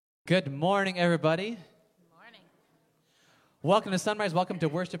Good morning, everybody. Good morning. Welcome to Sunrise. Welcome to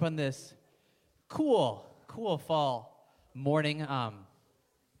worship on this cool fall morning. My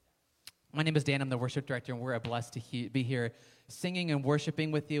name is Dan. I'm the worship director, and we're blessed to be here singing and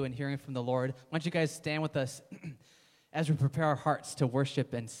worshiping with you and hearing from the Lord. Why don't you guys stand with us as we prepare our hearts to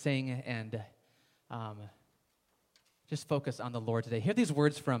worship and sing and just focus on the Lord today. Hear these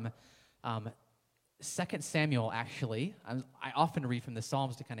words from 2 Samuel, actually. I often read from the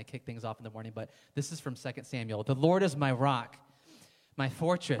Psalms to kind of kick things off in the morning, but this is from 2 Samuel. The Lord is my rock, my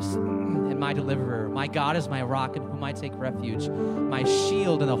fortress, and my deliverer. My God is my rock in whom I take refuge, my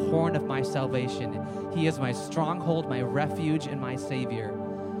shield and the horn of my salvation. He is my stronghold, my refuge, and my Savior.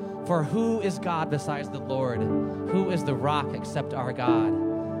 For who is God besides the Lord? Who is the rock except our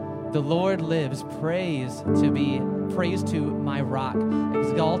God? The Lord lives. Praise to my rock.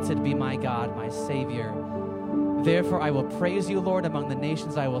 Exalted be my God, my Savior. Therefore I will praise you, Lord, among the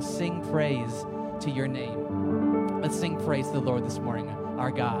nations. I will sing praise to your name. Let's sing praise to the Lord this morning,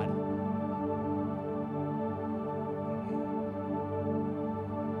 our God.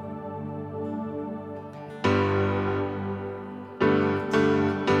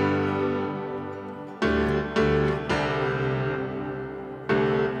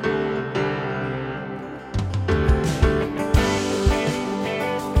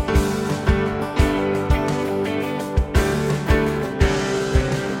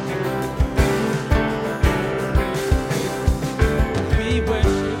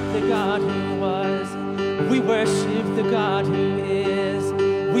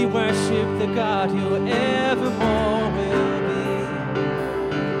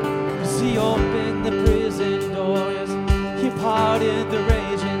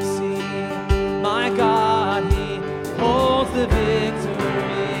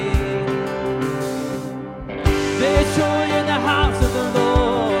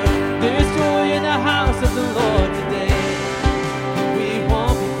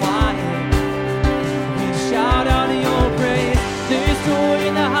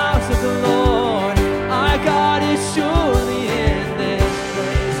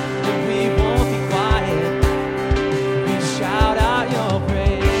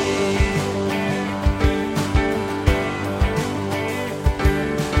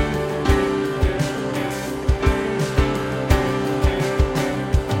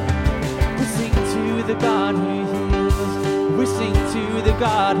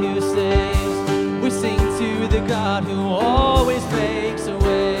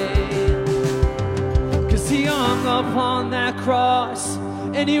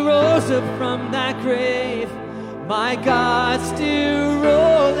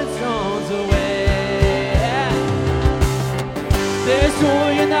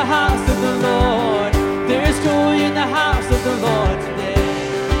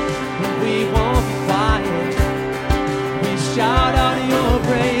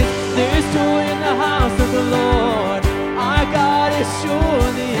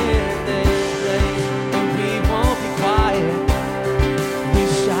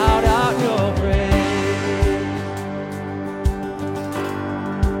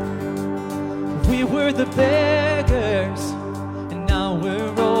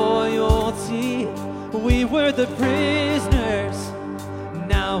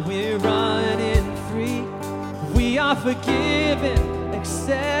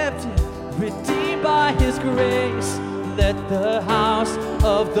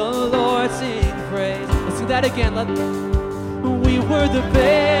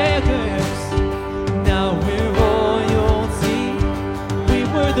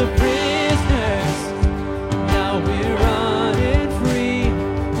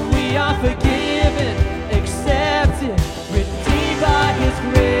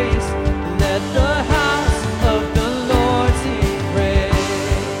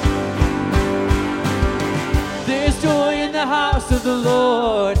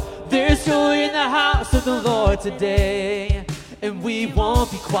 Today, and we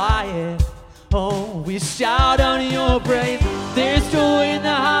won't be quiet. Oh, we shout on your praise. There's joy in the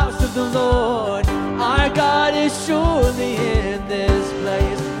house of the Lord. Our God is surely in this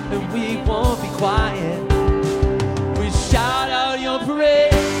place, and we won't be quiet. We shout out your praise.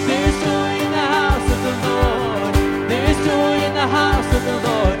 There's joy in the house of the Lord. There's joy in the house of the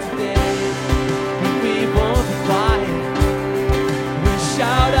Lord today, and we won't be quiet. We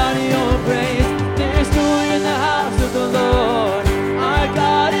shout out your praise. The Lord, our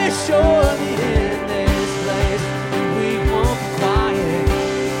God is surely in this place, and we won't be quiet.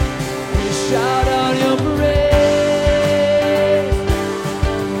 We shout out your praise.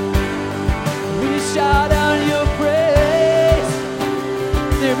 We shout out your praise.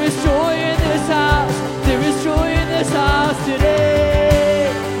 There is joy in this house. There is joy in this house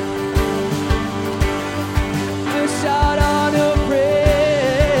today. And shout out your praise.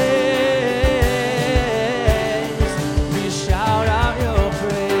 We shout out your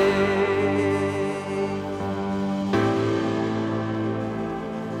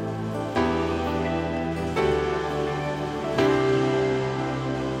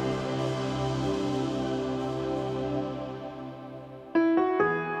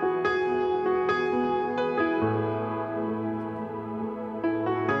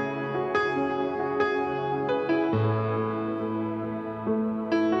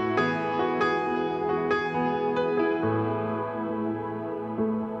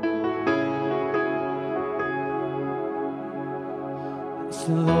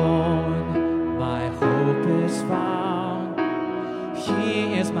alone my hope is found.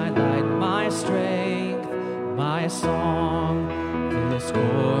 He is my light, my strength, my song. This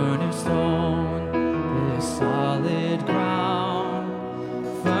cornerstone, this solid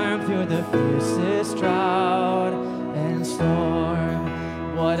ground, firm through the fiercest drought and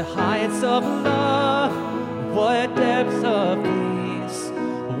storm. What heights of love, what depths of peace,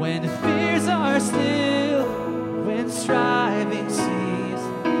 when fears are still, when striving cease.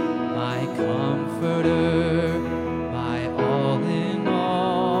 My comforter, my all in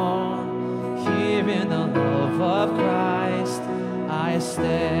all, here in the love of Christ I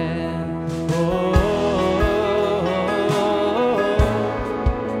stand.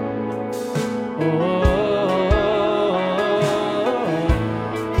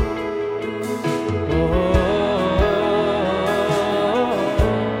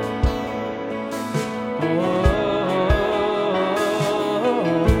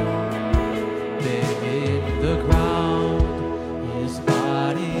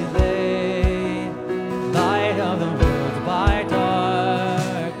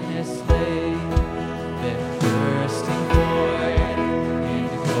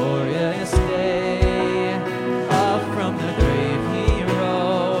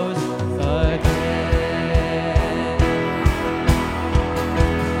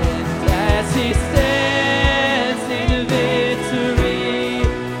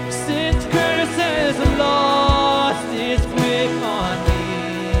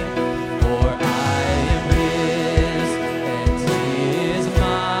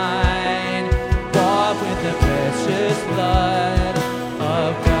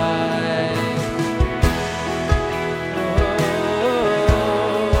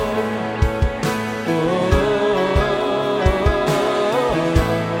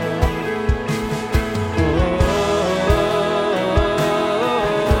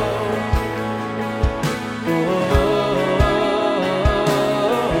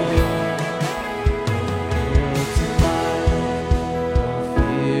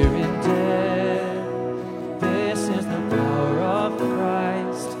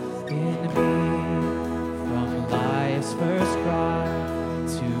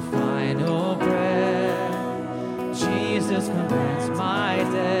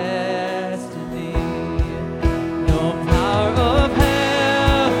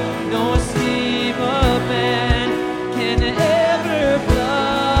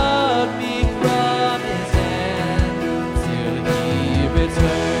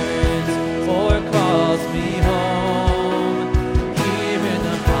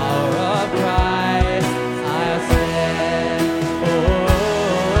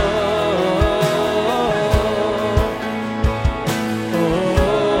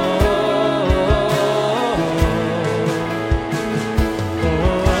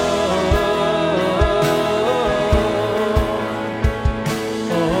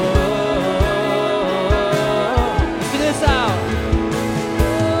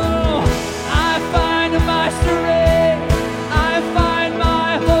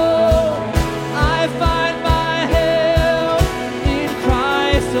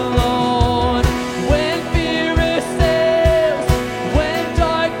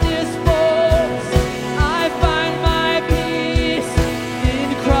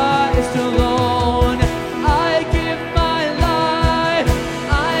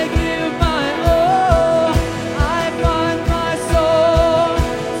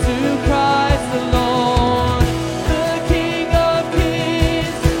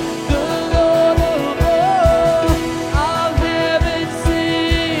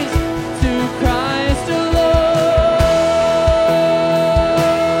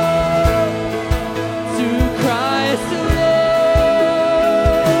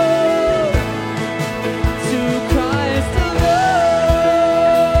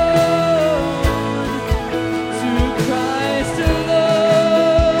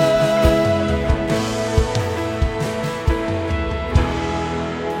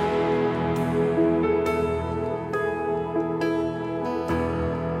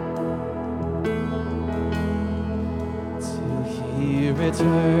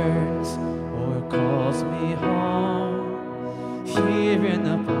 returns or calls me home, here in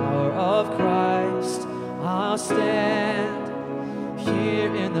the power of Christ I'll stand.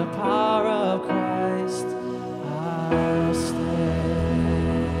 Here in the power of Christ I'll stand.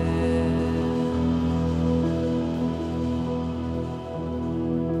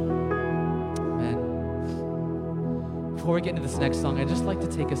 Amen. Before we get into this next song, I'd just like to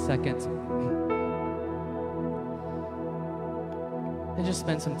take a second and just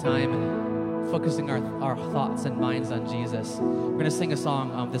spend some time focusing our thoughts and minds on Jesus. We're going to sing a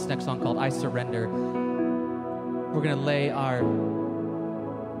song, this next song called I Surrender. We're going to lay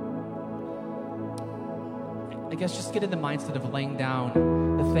just get in the mindset of laying down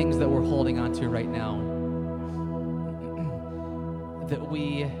the things that we're holding on to right now. That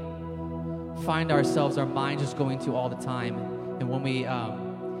we find ourselves, our mind just going to all the time. And when we are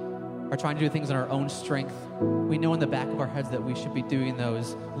trying to do things in our own strength, we know in the back of our heads that we should be doing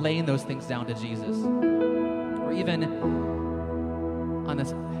those, laying those things down to Jesus. Or even on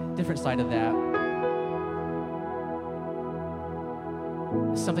this different side of that,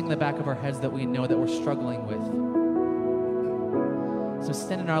 something in the back of our heads that we know that we're struggling with. Some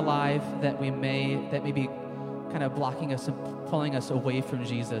sin in our life that may be kind of blocking us and pulling us away from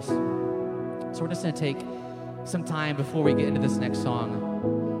Jesus. So we're just going to take some time before we get into this next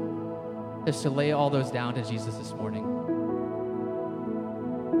song, just to lay all those down to Jesus this morning.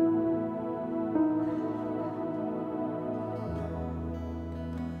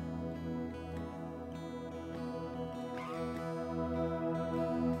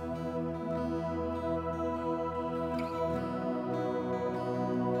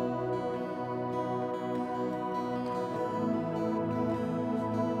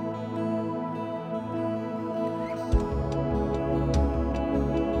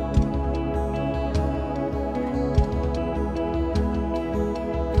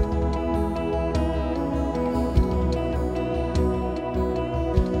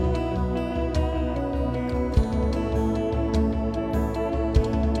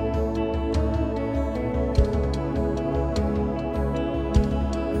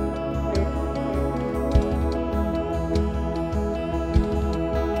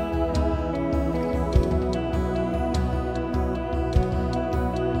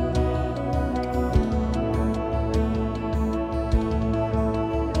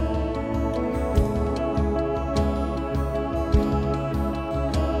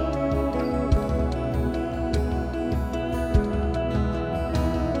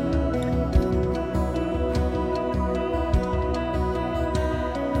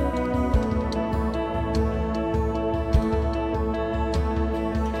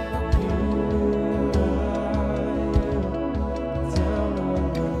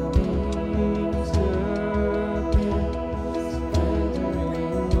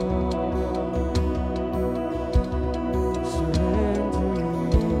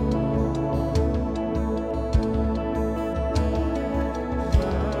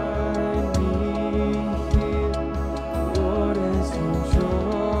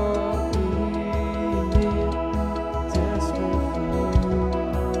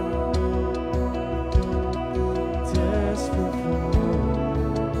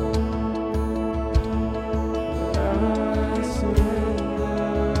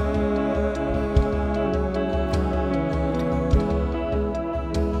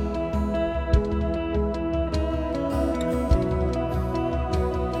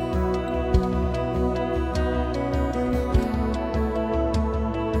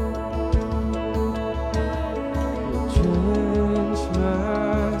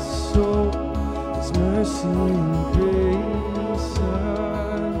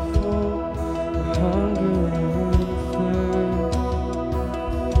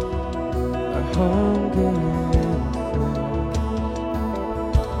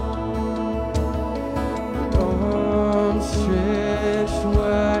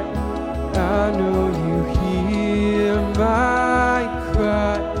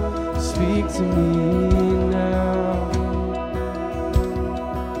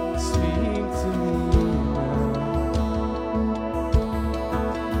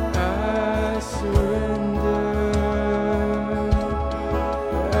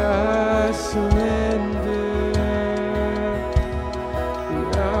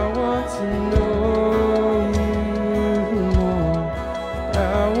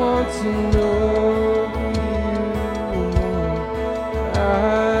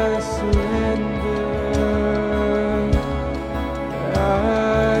 I surrender.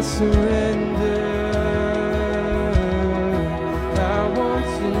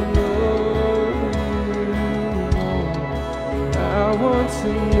 to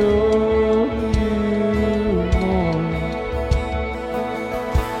know you more.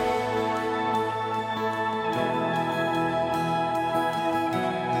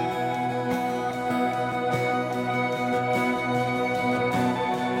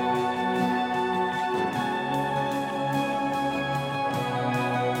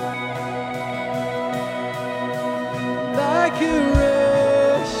 Like a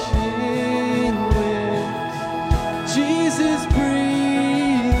rushing wind, Jesus,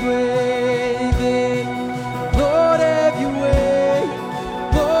 breathe within. Lord, have your way.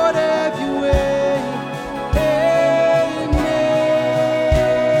 Lord, have your way in me.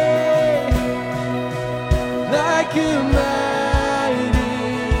 Like a mighty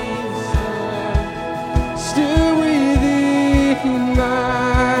storm, stir within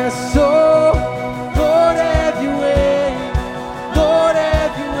my soul. Lord, have your way. Lord,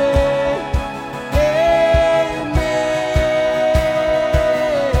 have your way in me.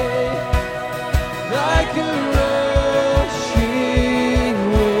 Like a rushing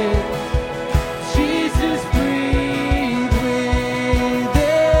wind, Jesus, breathe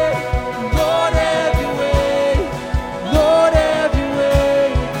within. Lord, have your way. Lord, have your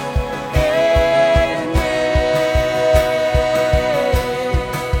way in me.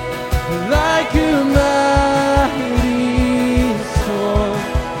 Like a mighty storm,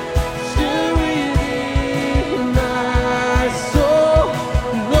 stir within my soul.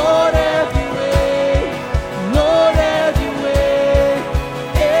 Lord, have your way. Lord, have your way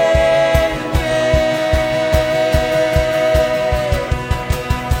in me.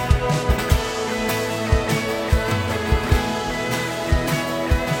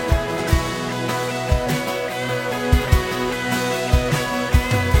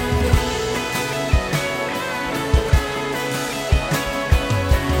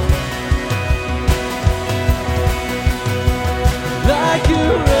 Like a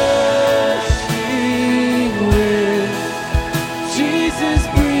rushing wind, Jesus,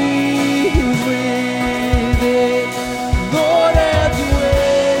 breathe within. Lord, have your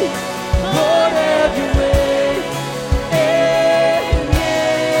way. Lord, have your way in me.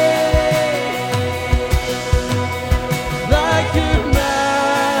 Like a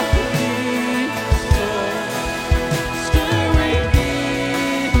mighty storm, stir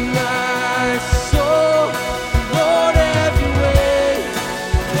within my soul. Lord, have your way.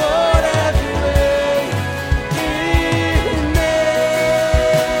 Lord, have your way in me.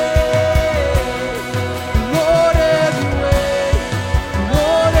 Lord, have your way.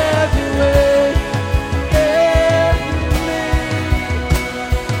 Lord, have your way in me.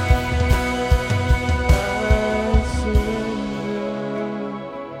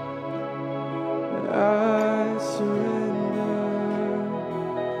 I surrender.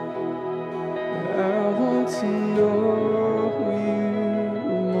 I want to know you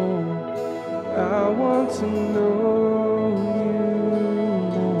more. I want to know you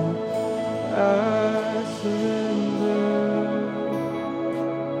more. I surrender.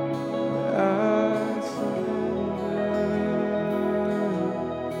 I surrender.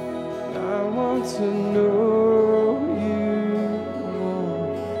 I want to know you more.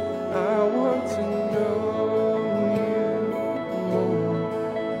 I want to know you more.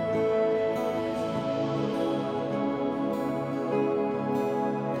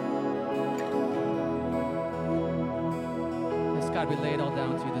 Yes, God, we lay it all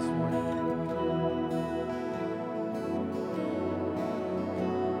down to you this morning.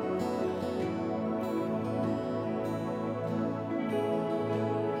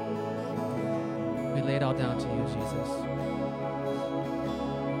 We lay it all down to you, Jesus.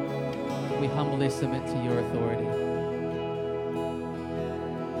 We humbly submit to your authority.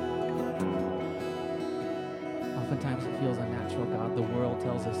 Oftentimes it feels unnatural, God. The world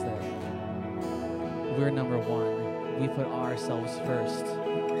tells us that we're number one. We put ourselves first.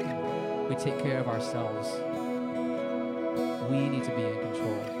 We take care of ourselves. We need to be in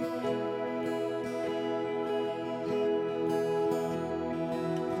control.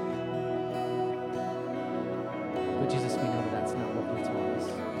 But Jesus, we know that that's not what you've taught us.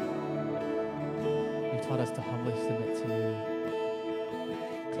 You've taught us to humbly submit to you,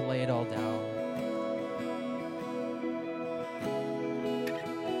 to lay it all down,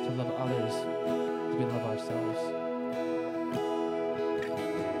 to love others as we love ourselves.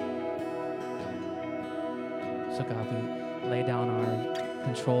 So God, we lay down our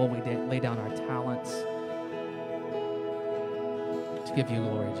control, we lay down our talents to give you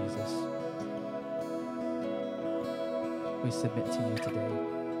glory, Jesus. We submit to you today.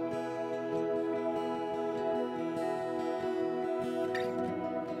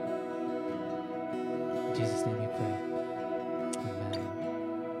 In Jesus' name we pray. Amen.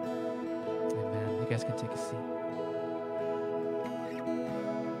 guys can take a seat.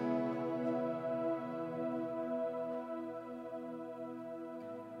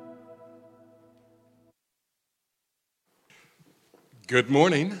 Good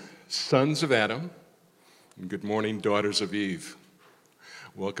morning, sons of Adam, and good morning, daughters of Eve.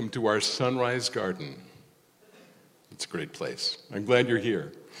 Welcome to our Sunrise Garden. It's a great place. I'm glad you're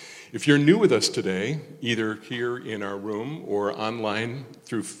here. If you're new with us today, either here in our room or online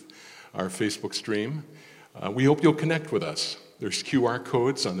through our Facebook stream, we hope you'll connect with us. There's QR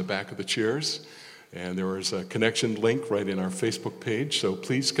codes on the back of the chairs, and there is a connection link right in our Facebook page, so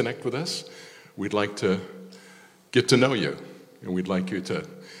please connect with us. We'd like to get to know you, and we'd like you to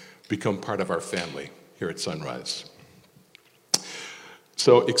become part of our family here at Sunrise.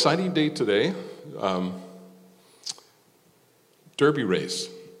 So, exciting day today. Derby race.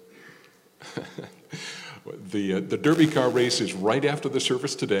 The Derby car race is right after the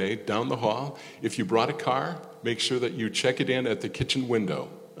service today, down the hall. If you brought a car, make sure that you check it in at the kitchen window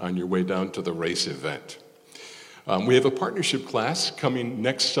on your way down to the race event. We have a partnership class coming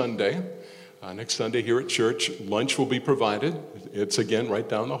next Sunday. Next Sunday here at church, lunch will be provided. It's again right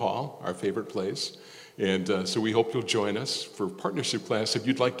down the hall, our favorite place. And so we hope you'll join us for partnership class if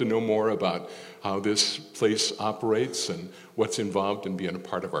you'd like to know more about how this place operates and what's involved in being a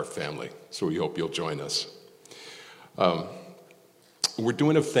part of our family. So we hope you'll join us. We're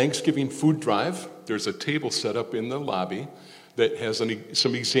doing a Thanksgiving food drive. There's a table set up in the lobby that has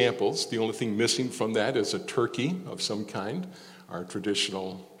some examples. The only thing missing from that is a turkey of some kind, our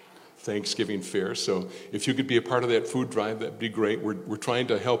traditional Thanksgiving fare. So if you could be a part of that food drive, that'd be great. We're trying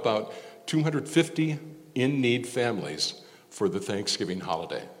to help out 250 in-need families for the Thanksgiving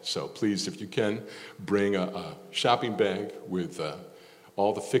holiday. So please, if you can, bring a shopping bag with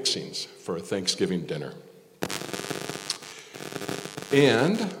all the fixings for a Thanksgiving dinner.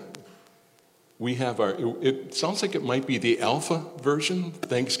 And we have it sounds like it might be the alpha version,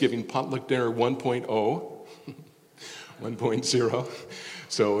 Thanksgiving Potluck Dinner 1.0, 1.0.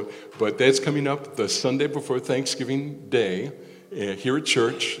 So, but that's coming up the Sunday before Thanksgiving Day. Here at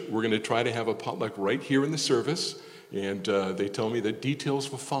church, we're going to try to have a potluck right here in the service, and they tell me that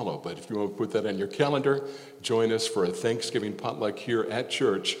details will follow. But if you want to put that on your calendar, join us for a Thanksgiving potluck here at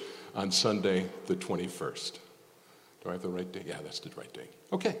church on Sunday the 21st. Do I have the right day? Yeah, that's the right day.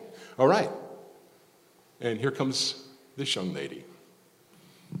 Okay, all right. And here comes this young lady.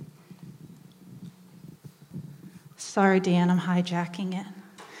 Sorry, Dan, I'm hijacking it.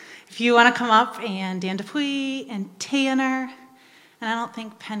 If you want to come up, and Dan Dupuy and Tanner, and I don't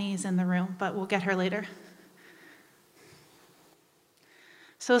think Penny's in the room, but we'll get her later.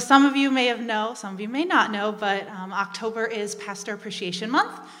 So some of you may know, some of you may not know, but October is Pastor Appreciation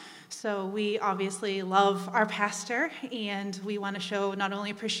Month. So we obviously love our pastor, and we want to show not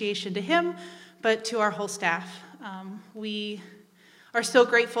only appreciation to him, but to our whole staff. We are so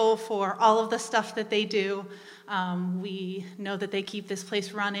grateful for all of the stuff that they do. We know that they keep this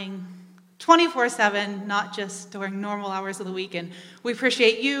place running 24/7, not just during normal hours of the week. And we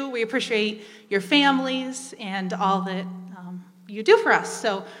appreciate you, we appreciate your families, and all that you do for us.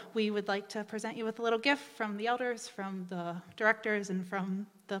 So we would like to present you with a little gift from the elders, from the directors, and from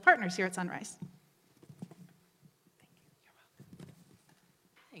the partners here at Sunrise.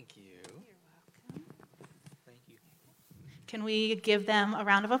 Thank you. You're welcome. Thank you. Can we give them a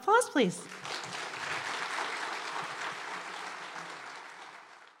round of applause, please?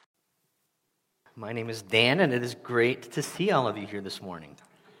 My name is Dan, and it is great to see all of you here this morning.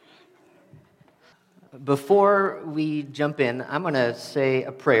 Before we jump in, I'm going to say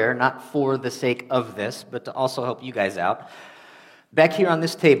a prayer, not for the sake of this, but to also help you guys out. Back here on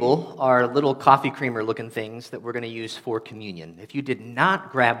this table are little coffee creamer-looking things that we're going to use for communion. If you did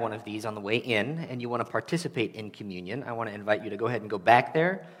not grab one of these on the way in and you want to participate in communion, I want to invite you to go ahead and go back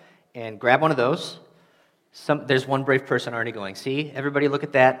there and grab one of those. There's one brave person already going. See, everybody look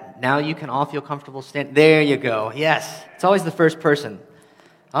at that. Now you can all feel comfortable standing. There you go. Yes, it's always the first person.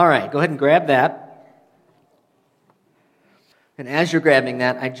 All right, go ahead and grab that. And as you're grabbing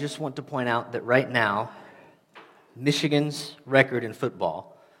that, I just want to point out that right now, Michigan's record in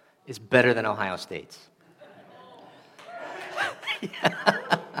football is better than Ohio State's.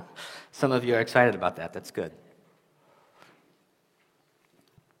 Some of you are excited about that. That's good.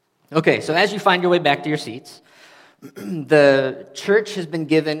 Okay, so as you find your way back to your seats, the church has been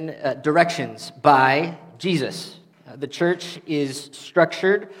given directions by Jesus. The church is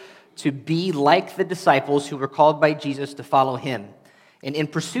structured to be like the disciples who were called by Jesus to follow him. And in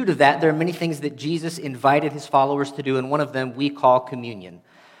pursuit of that, there are many things that Jesus invited his followers to do, and one of them we call communion.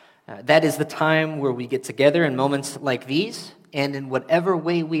 That is the time where we get together in moments like these, and in whatever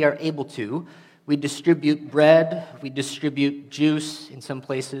way we are able to, We distribute bread, we distribute juice, in some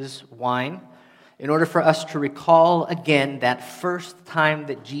places wine, in order for us to recall again that first time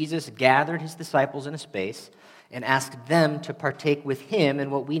that Jesus gathered his disciples in a space and asked them to partake with him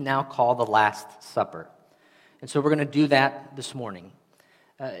in what we now call the Last Supper. And so we're going to do that this morning.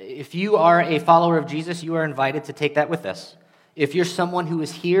 If you are a follower of Jesus, you are invited to take that with us. If you're someone who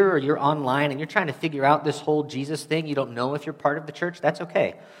is here or you're online and you're trying to figure out this whole Jesus thing, you don't know if you're part of the church, that's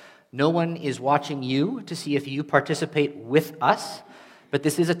okay. No one is watching you to see if you participate with us, but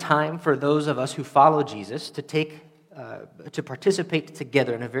this is a time for those of us who follow Jesus to participate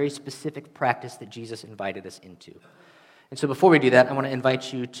together in a very specific practice that Jesus invited us into. And so before we do that, I want to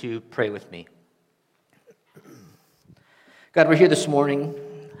invite you to pray with me. God, we're here this morning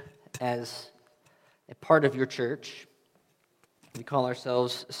as a part of your church. We call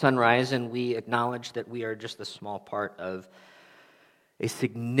ourselves Sunrise, and we acknowledge that we are just a small part of a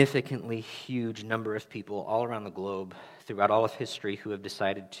significantly huge number of people all around the globe throughout all of history who have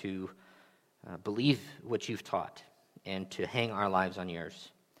decided to believe what you've taught and to hang our lives on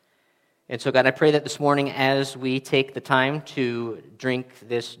yours. And so, God, I pray that this morning as we take the time to drink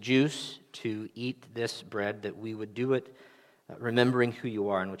this juice, to eat this bread, that we would do it remembering who you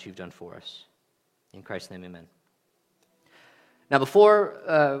are and what you've done for us. In Christ's name, amen. Now,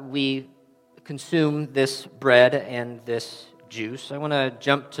 before we consume this bread and this juice, I want to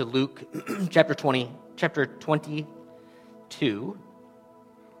jump to Luke chapter 22.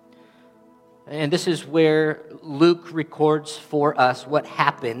 And this is where Luke records for us what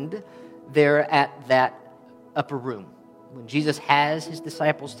happened there at that upper room. When Jesus has his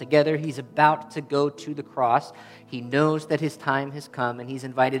disciples together, he's about to go to the cross. He knows that his time has come, and he's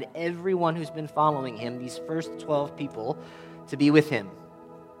invited everyone who's been following him, these first 12 people, to be with him.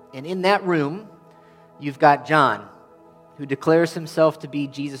 And in that room, you've got John, who declares himself to be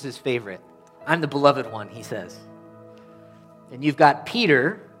Jesus' favorite. I'm the beloved one, he says. And you've got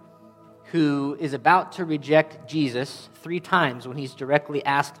Peter, who is about to reject Jesus 3 times when he's directly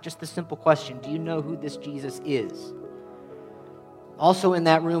asked just the simple question, do you know who this Jesus is? Also in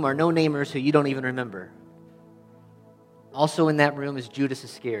that room are no-namers who you don't even remember. Also in that room is Judas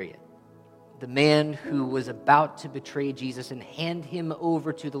Iscariot, the man who was about to betray Jesus and hand him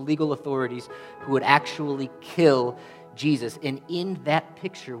over to the legal authorities who would actually kill Jesus. And in that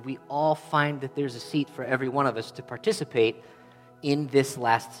picture, we all find that there's a seat for every one of us to participate in this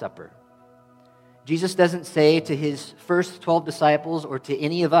Last Supper. Jesus doesn't say to his first 12 disciples or to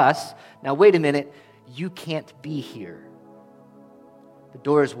any of us, now wait a minute, you can't be here. The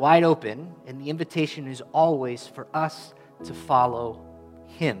door is wide open, and the invitation is always for us to follow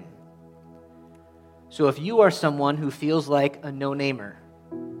him. So if you are someone who feels like a no-namer,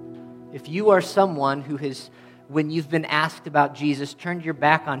 if you are someone who has, when you've been asked about Jesus, turned your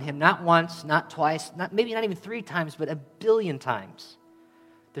back on him, not once, not twice, maybe not even 3 times, but 1 billion times,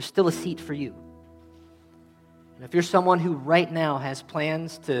 there's still a seat for you. And if you're someone who right now has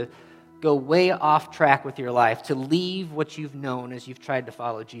plans to go way off track with your life, to leave what you've known as you've tried to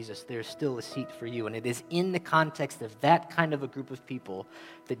follow Jesus, there's still a seat for you. And it is in the context of that kind of a group of people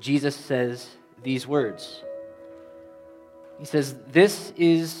that Jesus says these words. He says, "This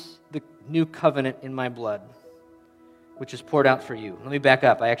is the new covenant in my blood, which is poured out for you." Let me back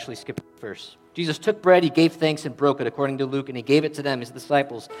up. I actually skipped the verse. Jesus took bread, he gave thanks and broke it, according to Luke, and he gave it to them, his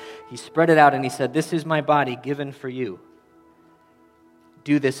disciples. He spread it out and he said, "This is my body given for you.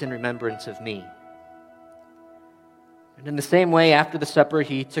 Do this in remembrance of me." And in the same way, after the supper,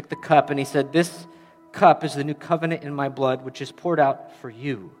 he took the cup and he said, "This cup is the new covenant in my blood, which is poured out for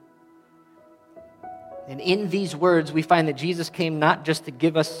you." And in these words, we find that Jesus came not just to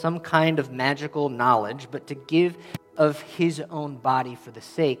give us some kind of magical knowledge, but to give of his own body for the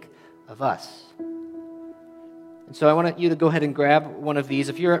sake of us. And so I want you to go ahead and grab one of these.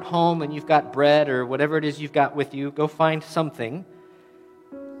 If you're at home and you've got bread or whatever it is you've got with you, go find something.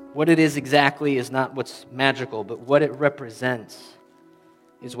 What it is exactly is not what's magical, but what it represents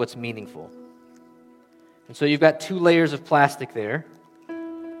is what's meaningful. And so you've got 2 layers of plastic there.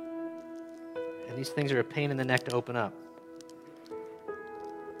 And these things are a pain in the neck to open up.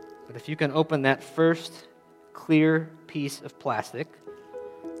 But if you can open that first clear piece of plastic,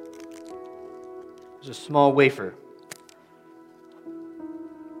 there's a small wafer.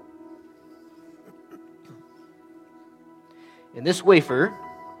 And this wafer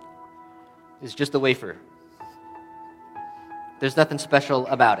is just a wafer. There's nothing special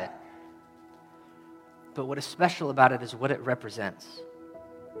about it. But what is special about it is what it represents.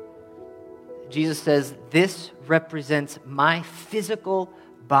 Jesus says, "This represents my physical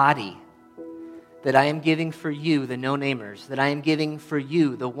body that I am giving for you, the no-namers, that I am giving for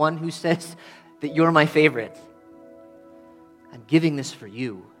you, the one who says, that you're my favorite. I'm giving this for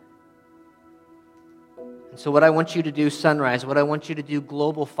you. And so what I want you to do, Sunrise, what I want you to do,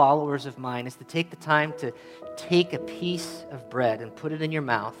 global followers of mine, is to take the time to take a piece of bread and put it in your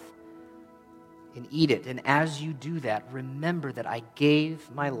mouth and eat it. And as you do that, remember that I gave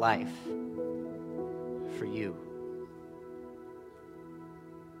my life for you.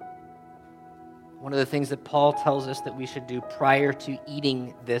 One of the things that Paul tells us that we should do prior to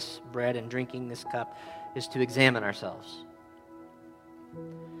eating this bread and drinking this cup is to examine ourselves.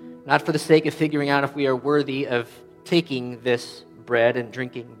 Not for the sake of figuring out if we are worthy of taking this bread and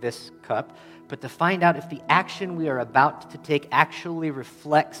drinking this cup, but to find out if the action we are about to take actually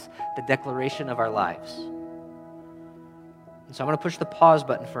reflects the declaration of our lives. And so I'm going to push the pause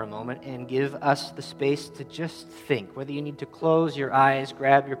button for a moment and give us the space to just think, whether you need to close your eyes,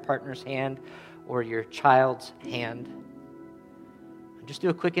 grab your partner's hand or your child's hand, and just do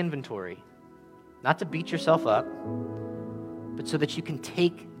a quick inventory. Not to beat yourself up, but so that you can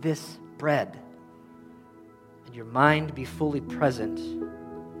take this bread and your mind be fully present,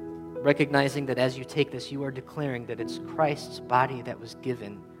 recognizing that as you take this, you are declaring that it's Christ's body that was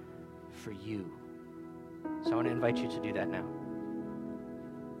given for you. So I want to invite you to do that now.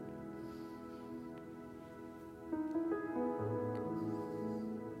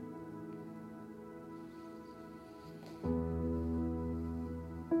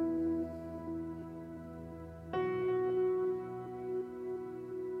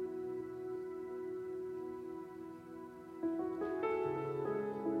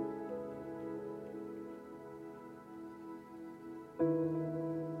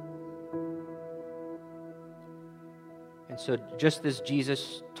 And so just as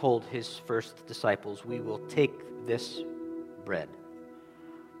Jesus told his first disciples, we will take this bread,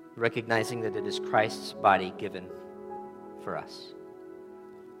 recognizing that it is Christ's body given for us.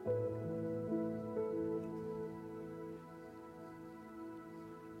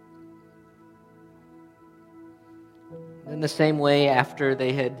 In the same way, after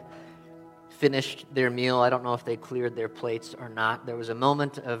they had finished their meal, I don't know if they cleared their plates or not, there was a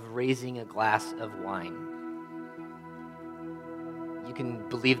moment of raising a glass of wine. You can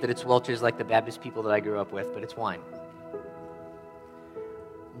believe that it's Welch's like the Baptist people that I grew up with, but it's wine.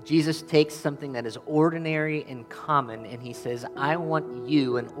 Jesus takes something that is ordinary and common, and he says, I want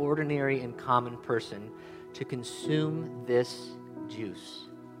you, an ordinary and common person, to consume this juice,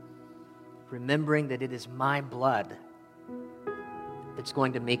 remembering that it is my blood that's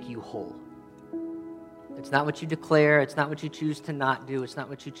going to make you whole. It's not what you declare. It's not what you choose to not do. It's not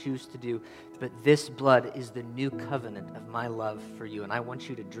what you choose to do. But this blood is the new covenant of my love for you. And I want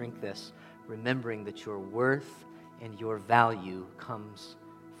you to drink this, remembering that your worth and your value comes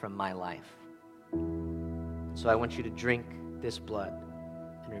from my life. So I want you to drink this blood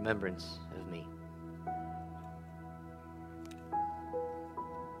in remembrance of me.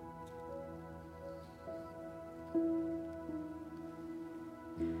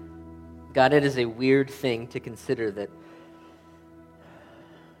 God, it is a weird thing to consider that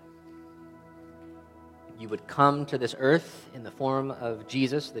you would come to this earth in the form of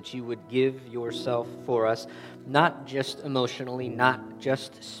Jesus, that you would give yourself for us, not just emotionally, not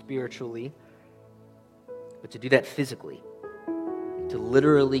just spiritually, but to do that physically, to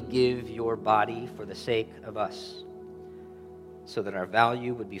literally give your body for the sake of us, so that our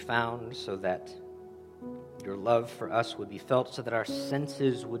value would be found, so that your love for us would be felt, so that our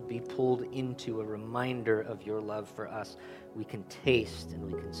senses would be pulled into a reminder of your love for us. We can taste and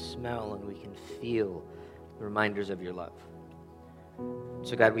we can smell and we can feel the reminders of your love.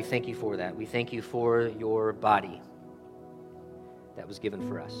 So God, we thank you for that. We thank you for your body that was given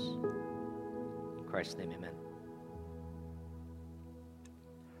for us. In Christ's name, amen.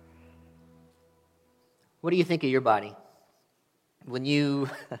 What do you think of your body? When you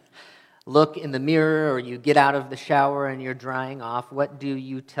look in the mirror or you get out of the shower and you're drying off, what do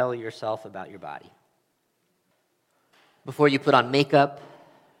you tell yourself about your body? Before you put on makeup,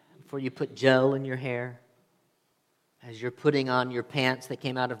 before you put gel in your hair, as you're putting on your pants that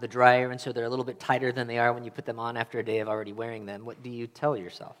came out of the dryer and so they're a little bit tighter than they are when you put them on after a day of already wearing them, what do you tell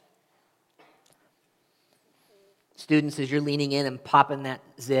yourself? Students, as you're leaning in and popping that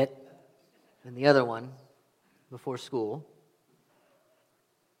zit and the other one before school,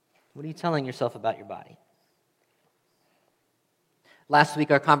 what are you telling yourself about your body? Last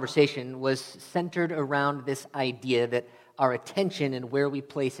week, our conversation was centered around this idea that our attention and where we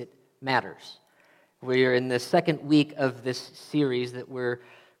place it matters. We're in the second week of this series that we're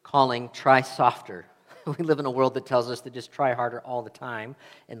calling Try Softer. We live in a world that tells us to just try harder all the time.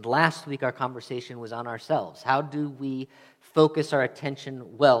 And last week, our conversation was on ourselves. How do we focus our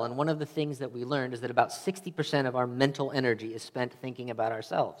attention well. And one of the things that we learned is that about 60% of our mental energy is spent thinking about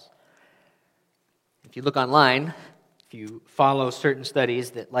ourselves. If you look online, if you follow certain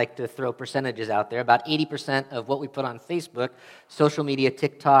studies that like to throw percentages out there, about 80% of what we put on Facebook, social media,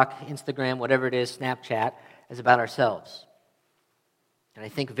 TikTok, Instagram, whatever it is, Snapchat, is about ourselves. And I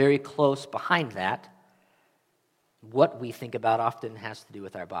think very close behind that, what we think about often has to do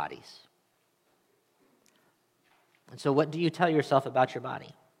with our bodies. And so what do you tell yourself about your body?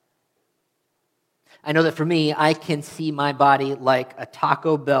 I know that for me, I can see my body like a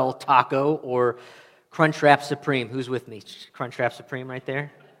Taco Bell taco or Crunchwrap Supreme. Who's with me? Crunchwrap Supreme right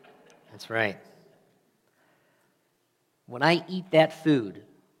there? That's right. When I eat that food,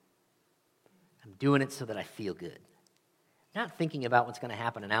 I'm doing it so that I feel good. Not thinking about what's going to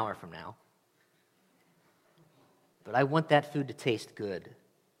happen an hour from now. But I want that food to taste good.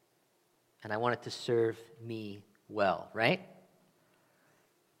 And I want it to serve me well, right?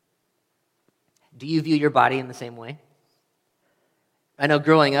 Do you view your body in the same way? I know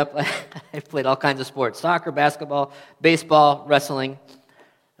growing up, I've played all kinds of sports. Soccer, basketball, baseball, wrestling.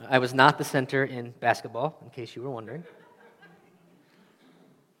 I was not the center in basketball, in case you were wondering.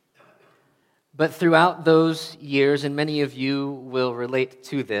 But throughout those years, and many of you will relate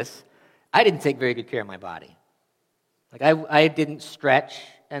to this, I didn't take very good care of my body. Like I didn't stretch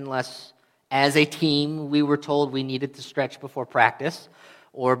unless, as a team, we were told we needed to stretch before practice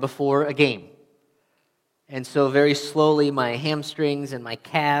or before a game. And so very slowly, my hamstrings and my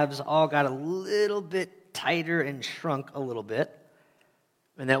calves all got a little bit tighter and shrunk a little bit.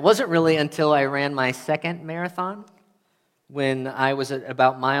 And that wasn't really until I ran my second marathon, when I was at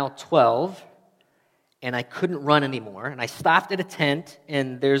about mile 12, and I couldn't run anymore. And I stopped at a tent,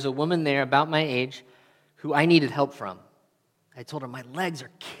 and there's a woman there about my age who I needed help from. I told her, my legs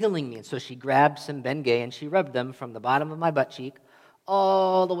are killing me. And so she grabbed some Bengay, and she rubbed them from the bottom of my butt cheek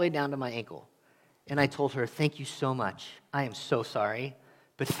all the way down to my ankle. And I told her, thank you so much. I am so sorry,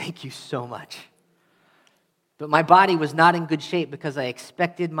 but thank you so much. But my body was not in good shape because I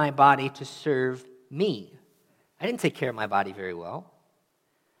expected my body to serve me. I didn't take care of my body very well.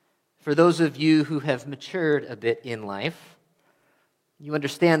 For those of you who have matured a bit in life, you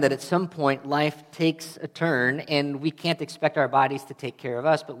understand that at some point life takes a turn, and we can't expect our bodies to take care of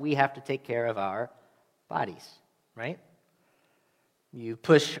us, but we have to take care of our bodies, right? You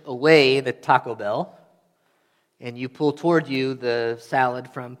push away the Taco Bell, and you pull toward you the salad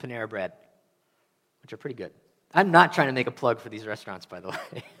from Panera Bread, which are pretty good. I'm not trying to make a plug for these restaurants, by the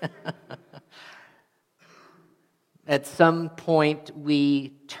way. At some point,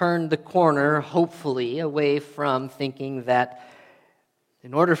 we turn the corner, hopefully, away from thinking that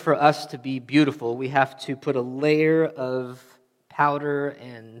in order for us to be beautiful, we have to put a layer of powder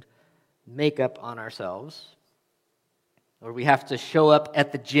and makeup on ourselves, or we have to show up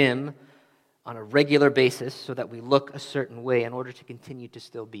at the gym on a regular basis so that we look a certain way in order to continue to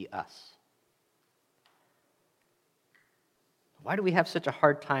still be us. Why do we have such a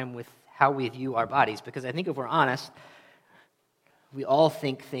hard time with how we view our bodies? Because I think if we're honest, we all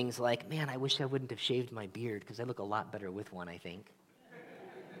think things like, man, I wish I wouldn't have shaved my beard because I look a lot better with one, I think.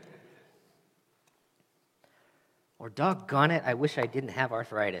 Or doggone it, I wish I didn't have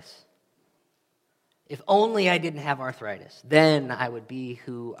arthritis. If only I didn't have arthritis, then I would be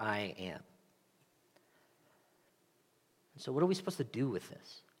who I am. So what are we supposed to do with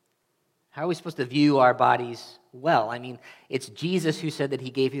this? How are we supposed to view our bodies well? I mean, it's Jesus who said that he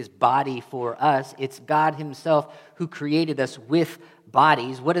gave his body for us. It's God himself who created us with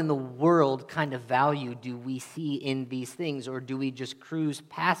bodies. What in the world kind of value do we see in these things? Or do we just cruise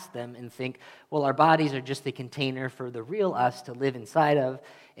past them and think, well, our bodies are just a container for the real us to live inside of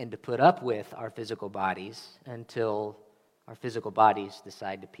and to put up with our physical bodies until our physical bodies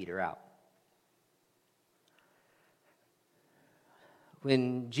decide to peter out?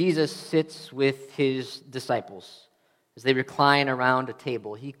 When Jesus sits with his disciples, as they recline around a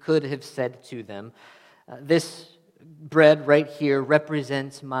table, he could have said to them, this bread right here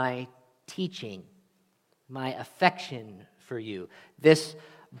represents my teaching, my affection for you. This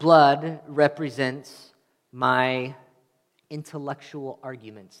blood represents my intellectual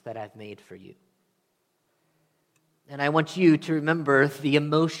arguments that I've made for you. And I want you to remember the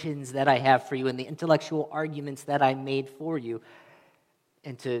emotions that I have for you and the intellectual arguments that I made for you,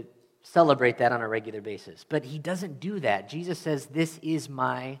 and to celebrate that on a regular basis. But he doesn't do that. Jesus says, this is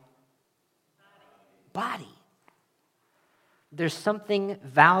my body. There's something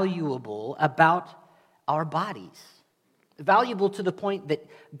valuable about our bodies. Valuable to the point that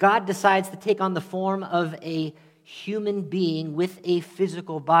God decides to take on the form of a human being with a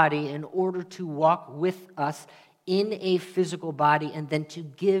physical body in order to walk with us in a physical body and then to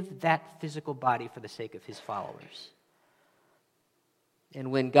give that physical body for the sake of his followers.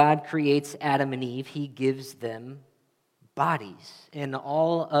 And when God creates Adam and Eve, he gives them bodies. And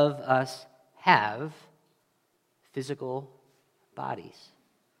all of us have physical bodies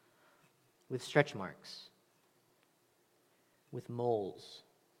with stretch marks, with moles,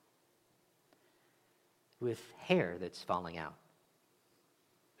 with hair that's falling out,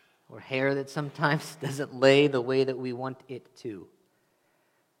 or hair that sometimes doesn't lay the way that we want it to.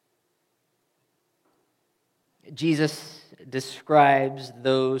 Jesus describes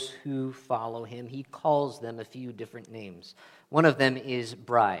those who follow him. He calls them a few different names. One of them is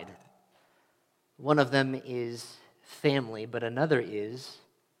bride. One of them is family, but another is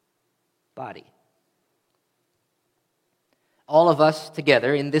body. All of us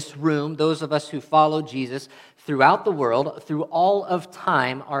together in this room, those of us who follow Jesus throughout the world, through all of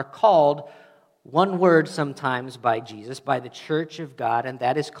time, are called one word sometimes by Jesus, by the church of God, and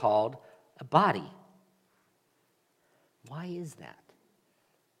that is called a body. Why is that?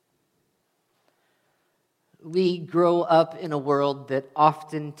 We grow up in a world that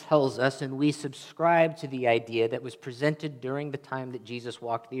often tells us, and we subscribe to the idea that was presented during the time that Jesus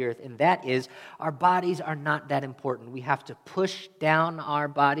walked the earth, and that is our bodies are not that important. We have to push down our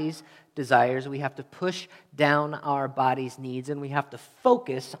bodies' desires, we have to push down our bodies' needs, and we have to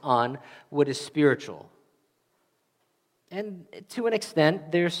focus on what is spiritual. And to an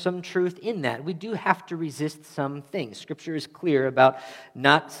extent, there's some truth in that. We do have to resist some things. Scripture is clear about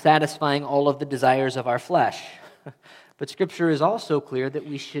not satisfying all of the desires of our flesh. But Scripture is also clear that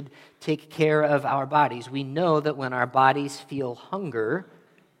we should take care of our bodies. We know that when our bodies feel hunger,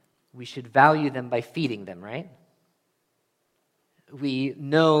 we should value them by feeding them, right? We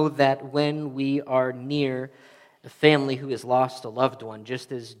know that when we are near a family who has lost a loved one,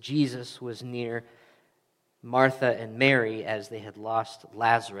 just as Jesus was near Martha and Mary as they had lost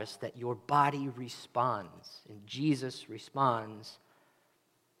Lazarus, that your body responds. And Jesus responds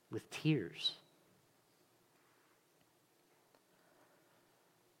with tears.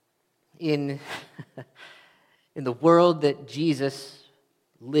 In the world that Jesus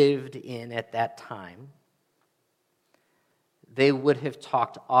lived in at that time, they would have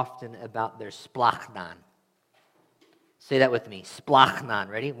talked often about their splachnon. Say that with me. Splachnon.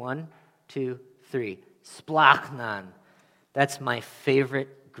 Ready? 1, 2, 3. Splachnon. That's my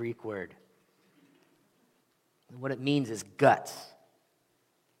favorite Greek word. What it means is guts.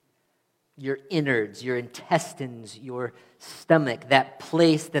 Your innards, your intestines, your stomach, that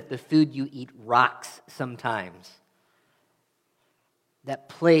place that the food you eat rocks sometimes. That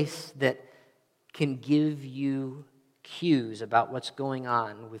place that can give you cues about what's going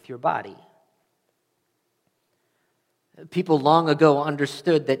on with your body. People long ago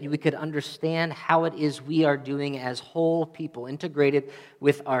understood that we could understand how it is we are doing as whole people, integrated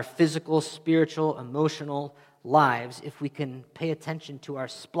with our physical, spiritual, emotional lives, if we can pay attention to our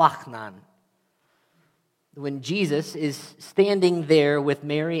splachnon. When Jesus is standing there with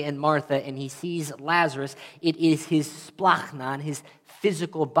Mary and Martha and he sees Lazarus, it is his splachnon, his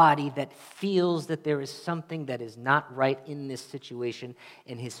physical body, that feels that there is something that is not right in this situation,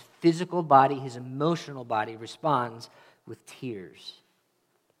 and his physical body, his emotional body, responds with tears.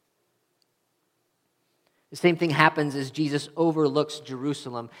 The same thing happens as Jesus overlooks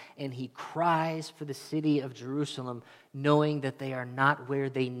Jerusalem and he cries for the city of Jerusalem, knowing that they are not where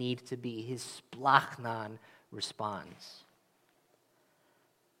they need to be. His splachnon responds.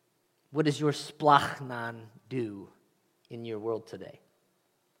 What does your splachnon do in your world today?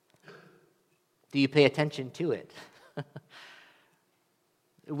 Do you pay attention to it?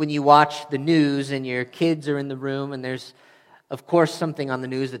 When you watch the news and your kids are in the room and there's, of course, something on the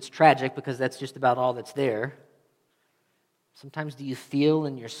news that's tragic because that's just about all that's there. Sometimes do you feel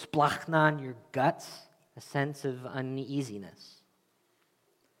in your splachnon, your guts, a sense of uneasiness?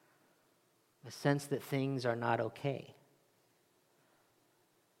 A sense that things are not okay?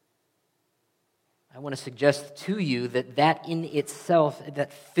 I want to suggest to you that in itself,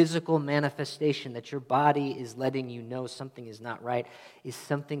 that physical manifestation that your body is letting you know something is not right, is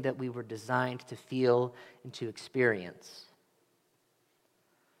something that we were designed to feel and to experience.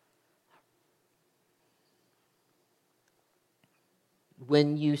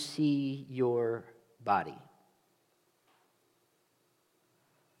 When you see your body,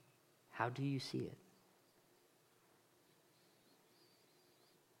 how do you see it?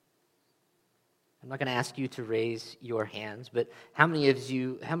 I'm not going to ask you to raise your hands, but how many of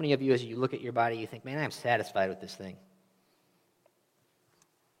you, as you look at your body, you think, man, I'm satisfied with this thing?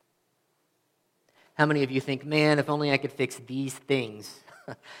 How many of you think, man, if only I could fix these things,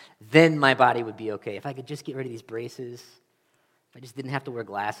 then my body would be okay. If I could just get rid of these braces, if I just didn't have to wear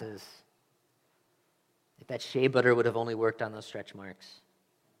glasses, if that shea butter would have only worked on those stretch marks.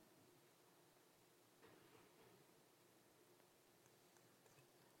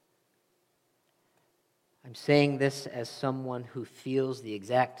 I'm saying this as someone who feels the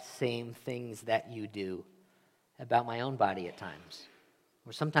exact same things that you do about my own body at times.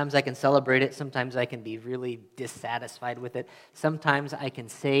 Where sometimes I can celebrate it, sometimes I can be really dissatisfied with it. Sometimes I can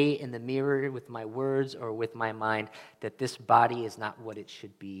say in the mirror with my words or with my mind that this body is not what it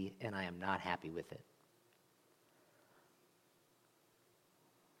should be, and I am not happy with it.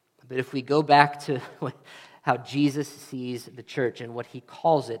 But if we go back to how Jesus sees the church and what he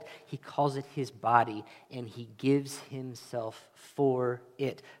calls it his body, and he gives himself for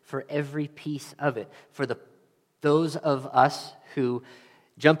it, for every piece of it, for those of us who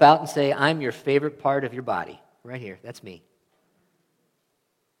jump out and say, I'm your favorite part of your body. Right here, that's me.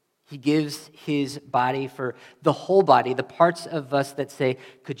 He gives his body for the whole body, the parts of us that say,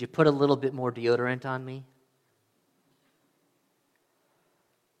 could you put a little bit more deodorant on me?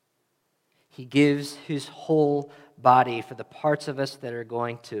 He gives his whole body for the parts of us that are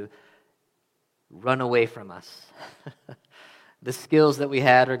going to run away from us. The skills that we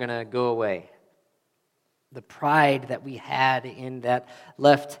had are going to go away. The pride that we had in that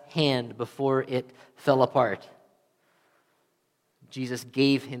left hand before it fell apart. Jesus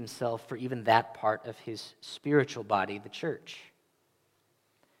gave himself for even that part of his spiritual body, the church.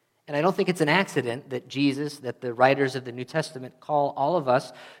 And I don't think it's an accident that the writers of the New Testament call all of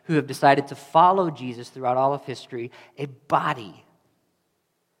us who have decided to follow Jesus throughout all of history a body.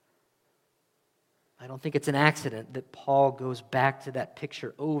 I don't think it's an accident that Paul goes back to that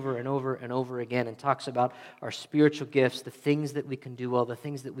picture over and over and over again and talks about our spiritual gifts, the things that we can do well, the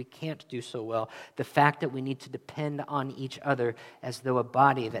things that we can't do so well, the fact that we need to depend on each other as though a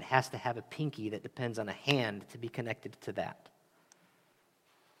body that has to have a pinky that depends on a hand to be connected to that.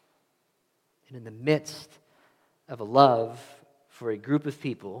 And in the midst of a love for a group of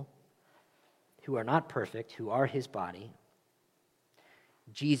people who are not perfect, who are his body,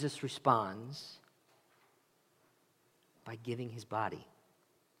 Jesus responds by giving his body.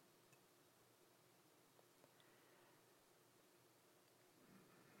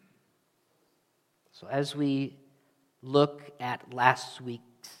 So as we look at last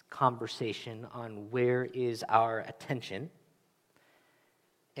week's conversation on where is our attention,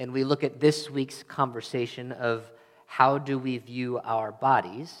 and we look at this week's conversation of how do we view our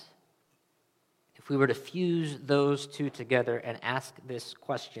bodies, if we were to fuse those two together and ask this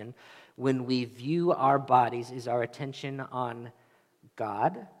question, when we view our bodies, is our attention on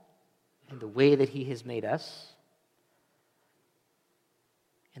God and the way that he has made us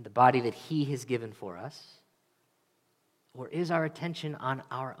and the body that he has given for us? Or is our attention on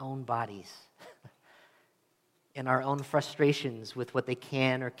our own bodies and our own frustrations with what they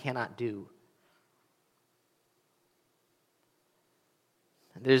can or cannot do?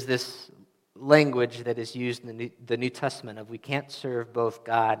 There's this language that is used in the New Testament of we can't serve both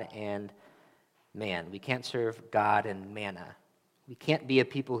God and man. We can't serve God and manna. We can't be a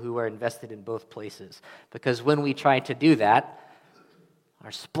people who are invested in both places, because when we try to do that, our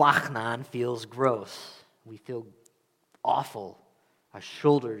splachnan feels gross. We feel awful. Our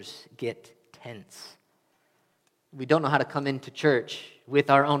shoulders get tense. We don't know how to come into church with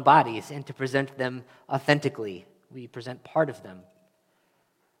our own bodies and to present them authentically. We present part of them.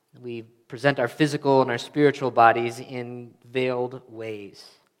 We present our physical and our spiritual bodies in veiled ways.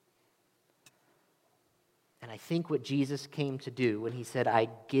 And I think what Jesus came to do when he said, I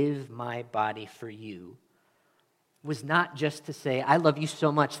give my body for you, was not just to say, I love you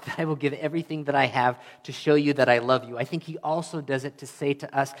so much that I will give everything that I have to show you that I love you. I think he also does it to say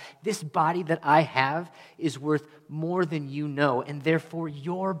to us, this body that I have is worth more than you know, and therefore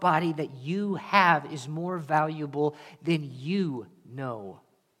your body that you have is more valuable than you know.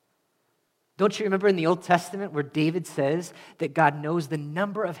 Don't you remember in the Old Testament where David says that God knows the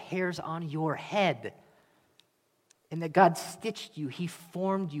number of hairs on your head? And that God stitched you, he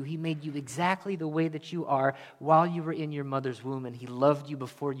formed you, he made you exactly the way that you are while you were in your mother's womb, and he loved you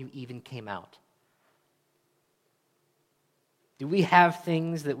before you even came out. Do we have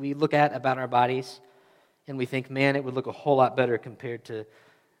things that we look at about our bodies and we think, man, it would look a whole lot better compared to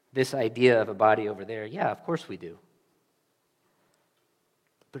this idea of a body over there? Yeah, of course we do.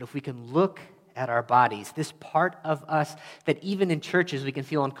 But if we can look at our bodies, this part of us that even in churches we can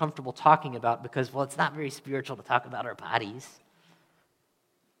feel uncomfortable talking about because, well, it's not very spiritual to talk about our bodies.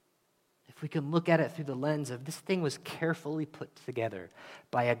 If if we can look at it through the lens of this thing was carefully put together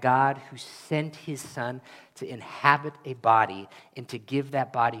by a God who sent his Son to inhabit a body and to give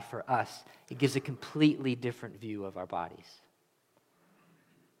that body for us, it gives a completely different view of our bodies.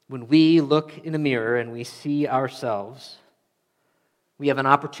 When we look in the mirror and we see ourselves, we have an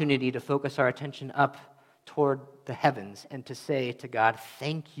opportunity to focus our attention up toward the heavens and to say to God,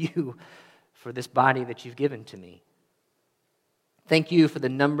 thank you for this body that you've given to me. Thank you for the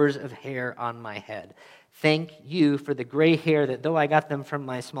numbers of hair on my head. Thank you for the gray hair that, though I got them from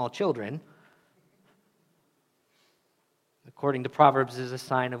my small children, according to Proverbs, is a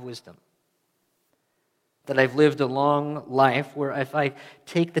sign of wisdom. That I've lived a long life where if I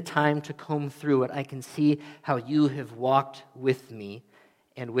take the time to comb through it, I can see how you have walked with me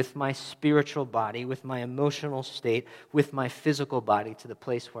and with my spiritual body, with my emotional state, with my physical body to the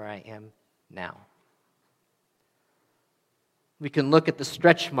place where I am now. We can look at the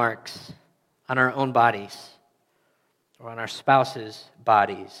stretch marks on our own bodies or on our spouses'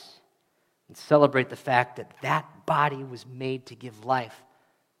 bodies and celebrate the fact that that body was made to give life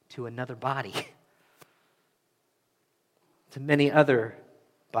to another body, to many other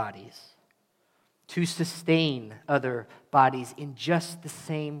bodies, to sustain other bodies in just the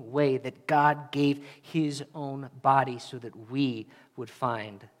same way that God gave his own body so that we would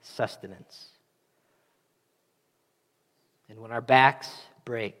find sustenance. And when our backs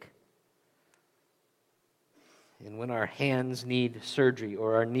break, and when our hands need surgery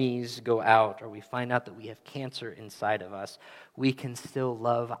or our knees go out or we find out that we have cancer inside of us, we can still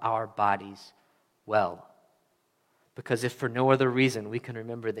love our bodies well. Because if for no other reason, we can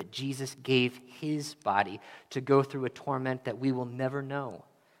remember that Jesus gave his body to go through a torment that we will never know,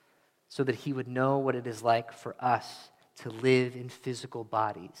 so that he would know what it is like for us to live in physical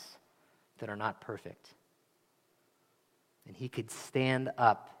bodies that are not perfect. And he could stand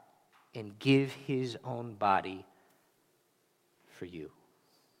up and give his own body for you.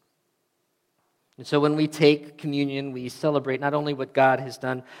 And so when we take communion, we celebrate not only what God has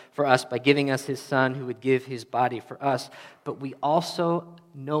done for us by giving us his Son who would give his body for us, but we also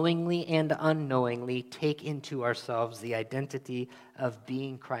knowingly and unknowingly take into ourselves the identity of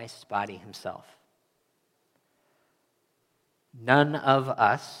being Christ's body himself. None of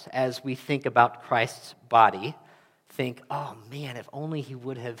us, as we think about Christ's body, think, oh man, if only he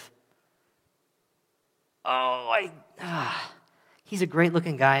would have, he's a great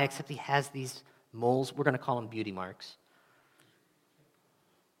looking guy, except he has these moles. We're going to call them beauty marks.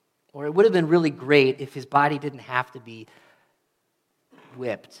 Or it would have been really great if his body didn't have to be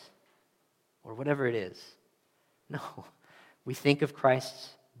whipped, or whatever it is. No, we think of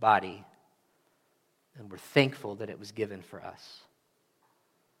Christ's body, and we're thankful that it was given for us.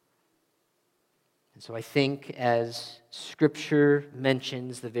 And so I think as Scripture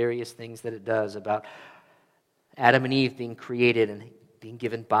mentions the various things that it does about Adam and Eve being created and being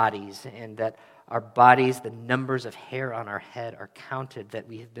given bodies, and that our bodies, the numbers of hair on our head are counted, that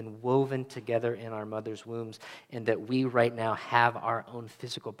we have been woven together in our mother's wombs, and that we right now have our own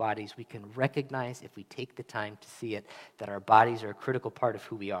physical bodies, we can recognize, if we take the time to see it, that our bodies are a critical part of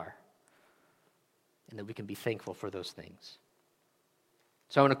who we are, and that we can be thankful for those things.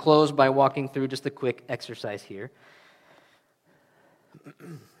 So I want to close by walking through just a quick exercise here.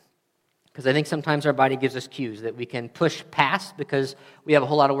 Because I think sometimes our body gives us cues that we can push past because we have a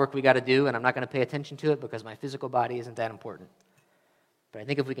whole lot of work we got to do and I'm not going to pay attention to it because my physical body isn't that important. But I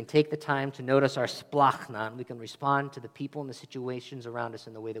think if we can take the time to notice our splachnan, we can respond to the people and the situations around us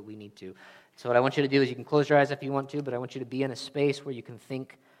in the way that we need to. So what I want you to do is you can close your eyes if you want to, but I want you to be in a space where you can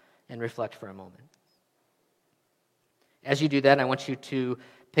think and reflect for a moment. As you do that, I want you to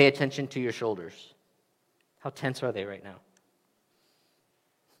pay attention to your shoulders. How tense are they right now?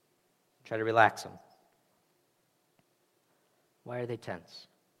 Try to relax them. Why are they tense?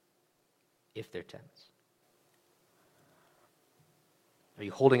 If they're tense. Are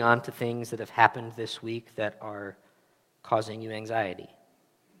you holding on to things that have happened this week that are causing you anxiety?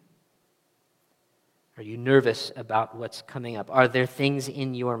 Are you nervous about what's coming up? Are there things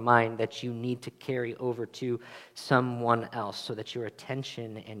in your mind that you need to carry over to someone else so that your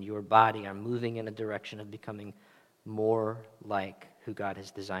attention and your body are moving in a direction of becoming more like who God has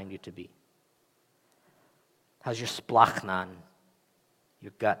designed you to be? How's your splachnan,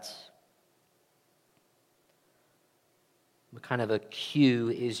 your guts? What kind of a cue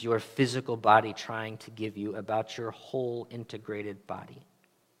is your physical body trying to give you about your whole integrated body?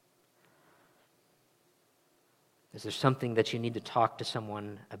 Is there something that you need to talk to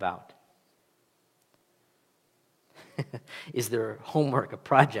someone about? Is there homework, a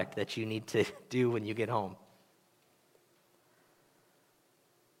project that you need to do when you get home?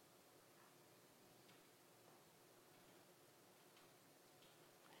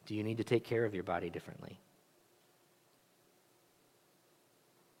 Do you need to take care of your body differently?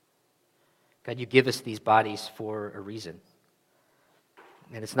 God, you give us these bodies for a reason.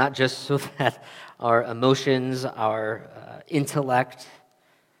 And it's not just so that our emotions, our intellect,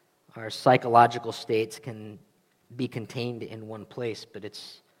 our psychological states can be contained in one place, but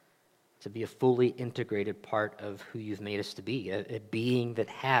it's to be a fully integrated part of who you've made us to be, a being that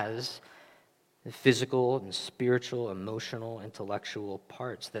has the physical and spiritual, emotional, intellectual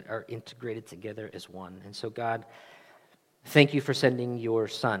parts that are integrated together as one. And so, God, thank you for sending your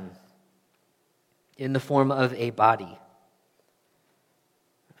Son in the form of a body,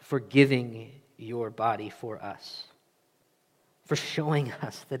 for giving your body for us, for showing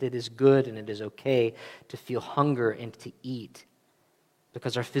us that it is good and it is okay to feel hunger and to eat,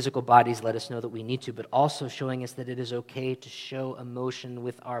 because our physical bodies let us know that we need to, but also showing us that it is okay to show emotion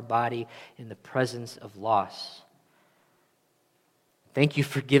with our body in the presence of loss. Thank you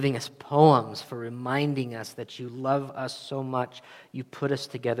for giving us poems, for reminding us that you love us so much, you put us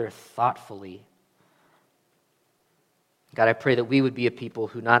together thoughtfully. God, I pray that we would be a people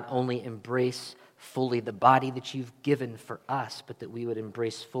who not only embrace fully the body that you've given for us, but that we would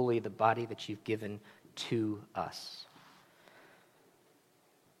embrace fully the body that you've given to us.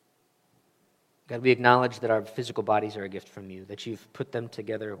 God, we acknowledge that our physical bodies are a gift from you, that you've put them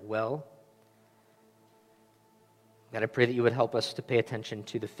together well. God, I pray that you would help us to pay attention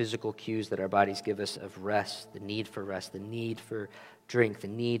to the physical cues that our bodies give us of rest, the need for drink, the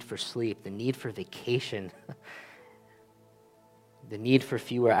need for sleep, the need for vacation, the need for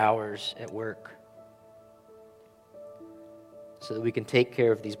fewer hours at work, so that we can take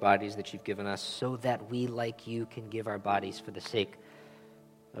care of these bodies that you've given us, so that we, like you, can give our bodies for the sake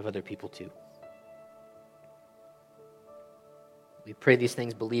of other people too. We pray these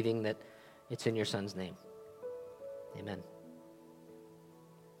things believing that it's in your Son's name. Amen.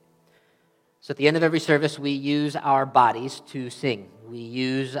 So at the end of every service, we use our bodies to sing. We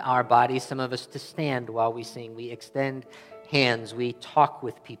use our bodies, some of us, to stand while we sing. We extend hands. We talk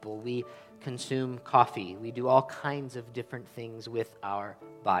with people. We consume coffee. We do all kinds of different things with our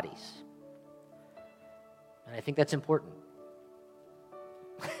bodies. And I think that's important.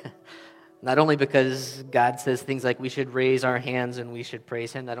 Not only because God says things like we should raise our hands and we should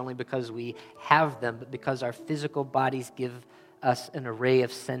praise him, not only because we have them, but because our physical bodies give us an array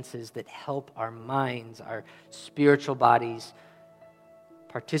of senses that help our minds, our spiritual bodies,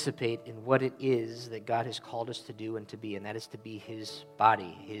 participate in what it is that God has called us to do and to be, and that is to be his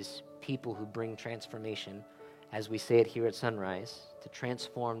body, his people who bring transformation, as we say it here at Sunrise, to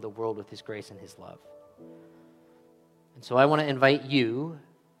transform the world with his grace and his love. And so I want to invite you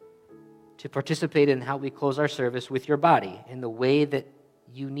to participate in how we close our service with your body in the way that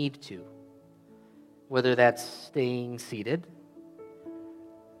you need to, whether that's staying seated,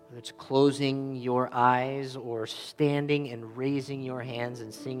 whether it's closing your eyes or standing and raising your hands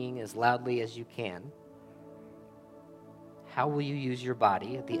and singing as loudly as you can. How will you use your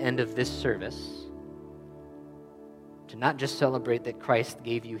body at the end of this service to not just celebrate that Christ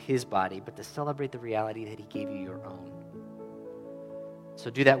gave you his body, but to celebrate the reality that he gave you your own? So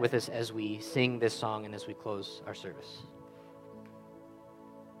do that with us as we sing this song and as we close our service.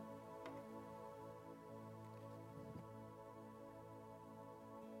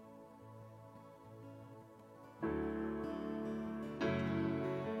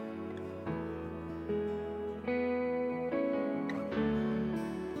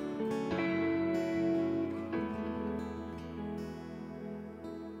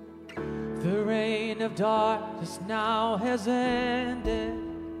 The reign of darkness now has ended,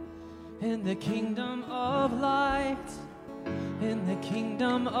 in the kingdom of light, in the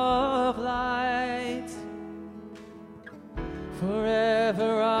kingdom of light.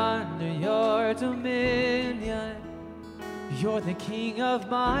 Forever under your dominion, you're the king of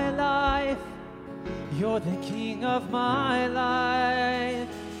my life, you're the king of my life.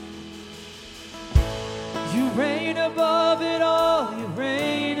 You reign above it all, you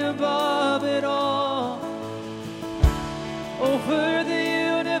reign above it all. Over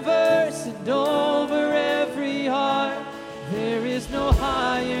the universe and over every heart, there is no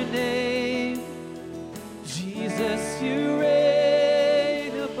higher name. Jesus, you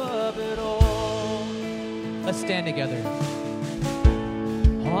reign above it all. Let's stand together.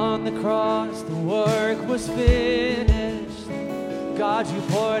 On the cross, the work was finished. God, you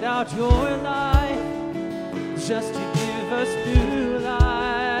poured out your life just to give us new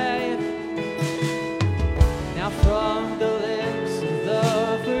life. Now from the lips of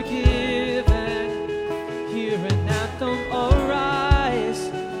the forgiven, hear an anthem arise,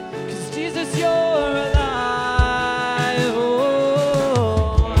 'cause Jesus, you're alive.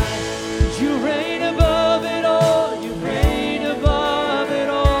 Oh,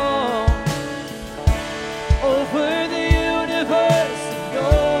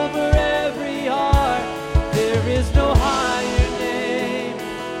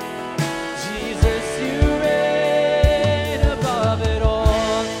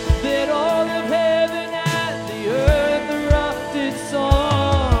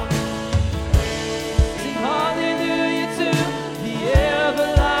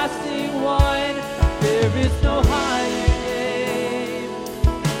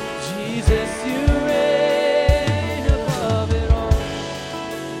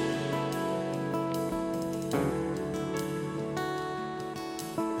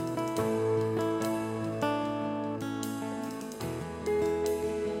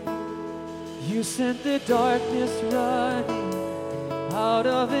 sent the darkness running out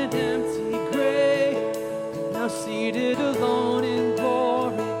of an empty grave, now seated alone in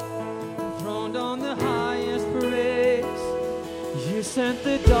glory, enthroned on the highest praise. You sent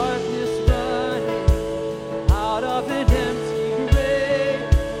the darkness running out of an empty grave,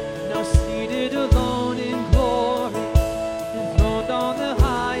 now seated alone in glory, enthroned on the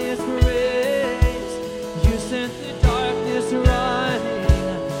highest praise. You sent the darkness running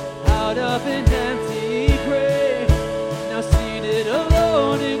out of an empty grave, now seated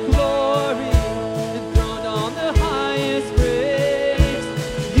alone in glory, enthroned on the highest praise.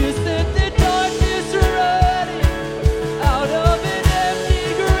 You sent the darkness running out of an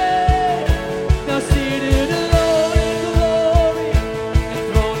empty grave, now seated alone in glory,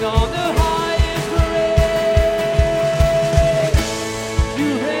 enthroned on the highest praise. You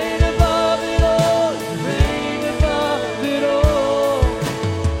reign above it all, you reign above it all,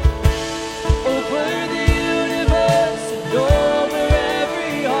 over the universe and over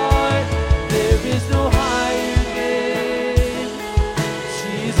every heart. There is no higher name.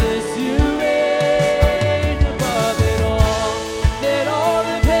 Jesus, you reign above it all. Let all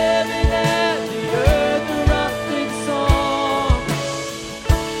of heaven and the earth erupt in song.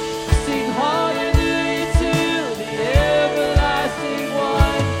 Sing hallelujah to the everlasting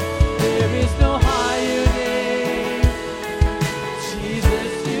one. There is no higher name.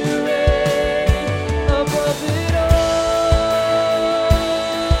 Jesus, you reign above it all.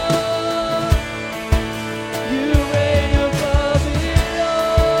 You reign above it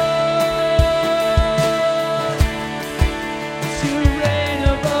all. You reign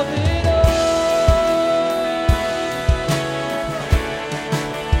above it all.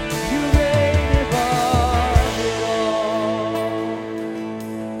 You reign above it all.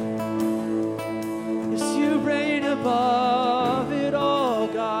 Yes, you reign above it all,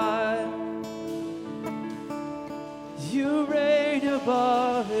 God. You reign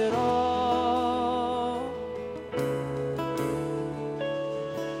above it all.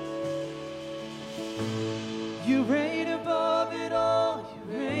 You reign above it all.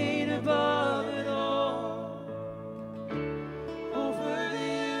 You reign above it all. Over the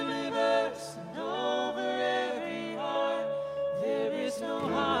universe and over every heart, there is no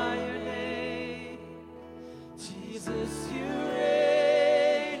higher name. Jesus, you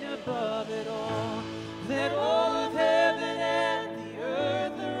reign above it all. Let all of heaven and the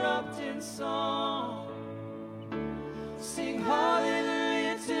earth erupt in song. Sing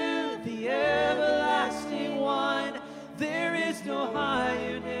hallelujah to the everlasting one. There is no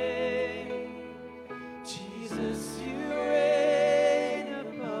higher name. Jesus, you reign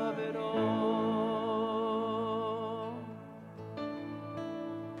above it all.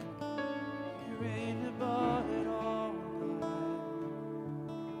 You reign above it all, God.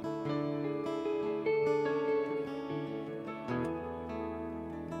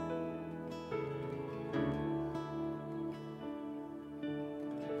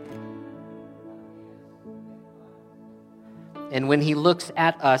 And when he looks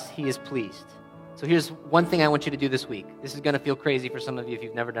at us, he is pleased. So here's one thing I want you to do this week. This is going to feel crazy for some of you if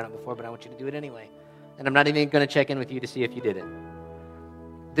you've never done it before, but I want you to do it anyway. And I'm not even going to check in with you to see if you did it.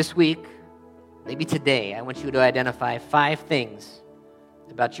 This week, maybe today, I want you to identify 5 things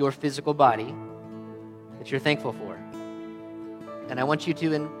about your physical body that you're thankful for. And I want you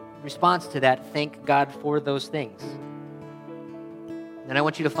to, in response to that, thank God for those things. Then I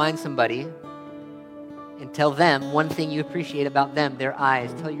want you to find somebody and tell them one thing you appreciate about them, their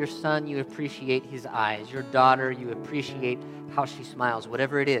eyes. Tell your son you appreciate his eyes. Your daughter, you appreciate how she smiles,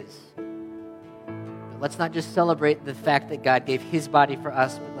 whatever it is. But let's not just celebrate the fact that God gave his body for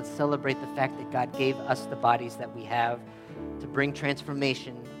us, but let's celebrate the fact that God gave us the bodies that we have to bring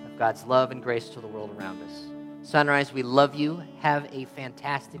transformation of God's love and grace to the world around us. Sunrise, we love you. Have a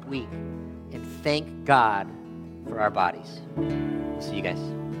fantastic week. And thank God for our bodies. See you guys.